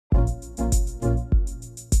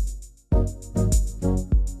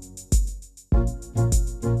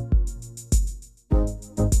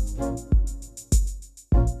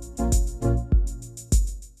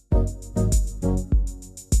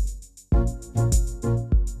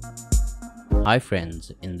Hi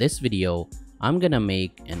friends, in this video, I'm gonna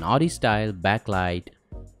make an Audi style backlight.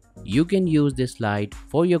 You can use this light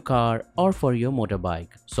for your car or for your motorbike.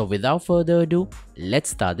 So without further ado,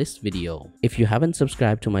 let's start this video. If you haven't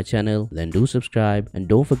subscribed to my channel, then do subscribe and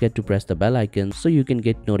don't forget to press the bell icon so you can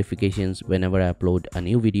get notifications whenever I upload a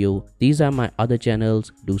new video. These are my other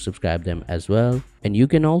channels, do subscribe them as well. And you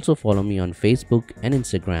can also follow me on Facebook and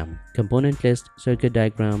Instagram. Component list, circuit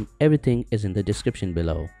diagram, everything is in the description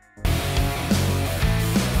below.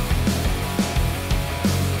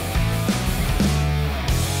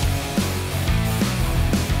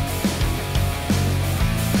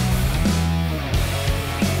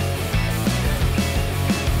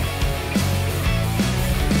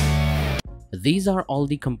 These are all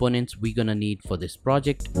the components we're gonna need for this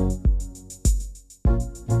project.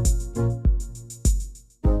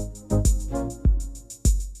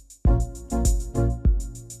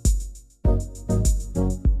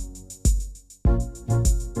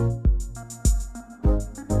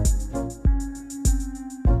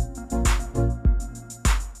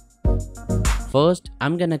 First,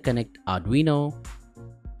 I'm gonna connect Arduino.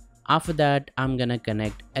 After that, I'm gonna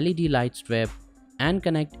connect LED light strip and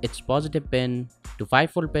connect its positive pin to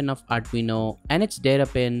 5V pin of Arduino and its data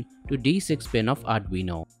pin to D6 pin of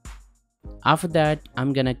Arduino. After that,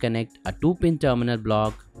 I'm gonna connect a 2-pin terminal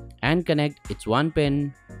block and connect its 1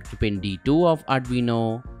 pin to pin D2 of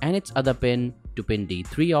Arduino and its other pin to pin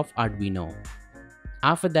D3 of Arduino.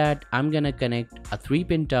 After that, I'm gonna connect a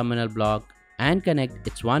 3-pin terminal block and connect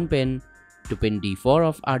its 1 pin to pin D4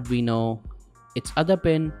 of Arduino, its other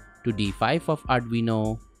pin to D5 of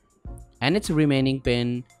Arduino, and its remaining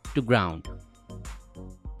pin to ground.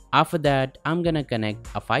 After that, I'm gonna connect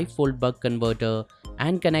a 5V buck converter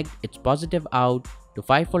and connect its positive out to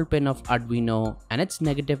 5V pin of Arduino and its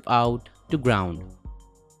negative out to ground.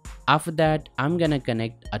 After that, I'm gonna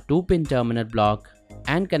connect a 2-pin terminal block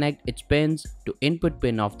and connect its pins to input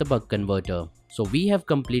pin of the buck converter. So we have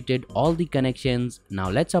completed all the connections. Now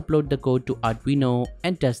let's upload the code to Arduino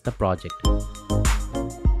and test the project.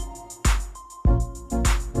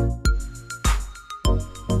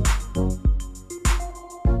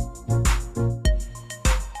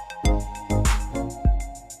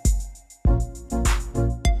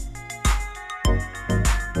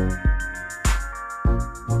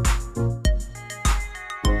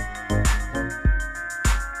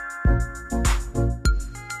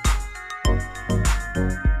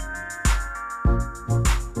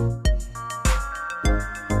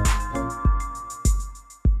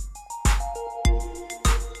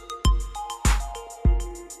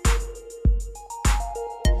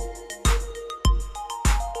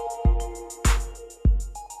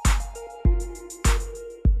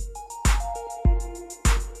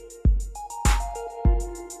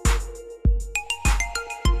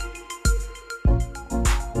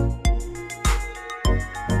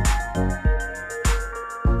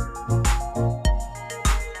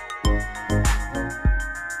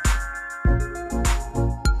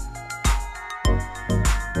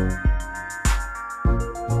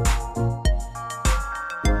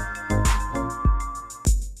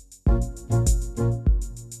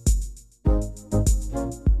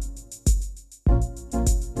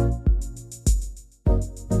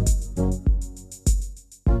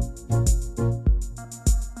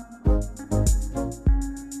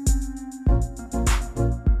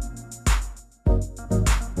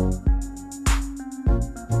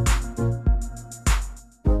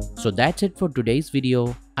 So that's it for today's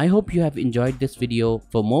video. I hope you have enjoyed this video.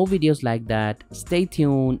 For more videos like that, stay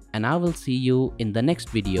tuned and I will see you in the next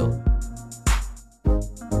video.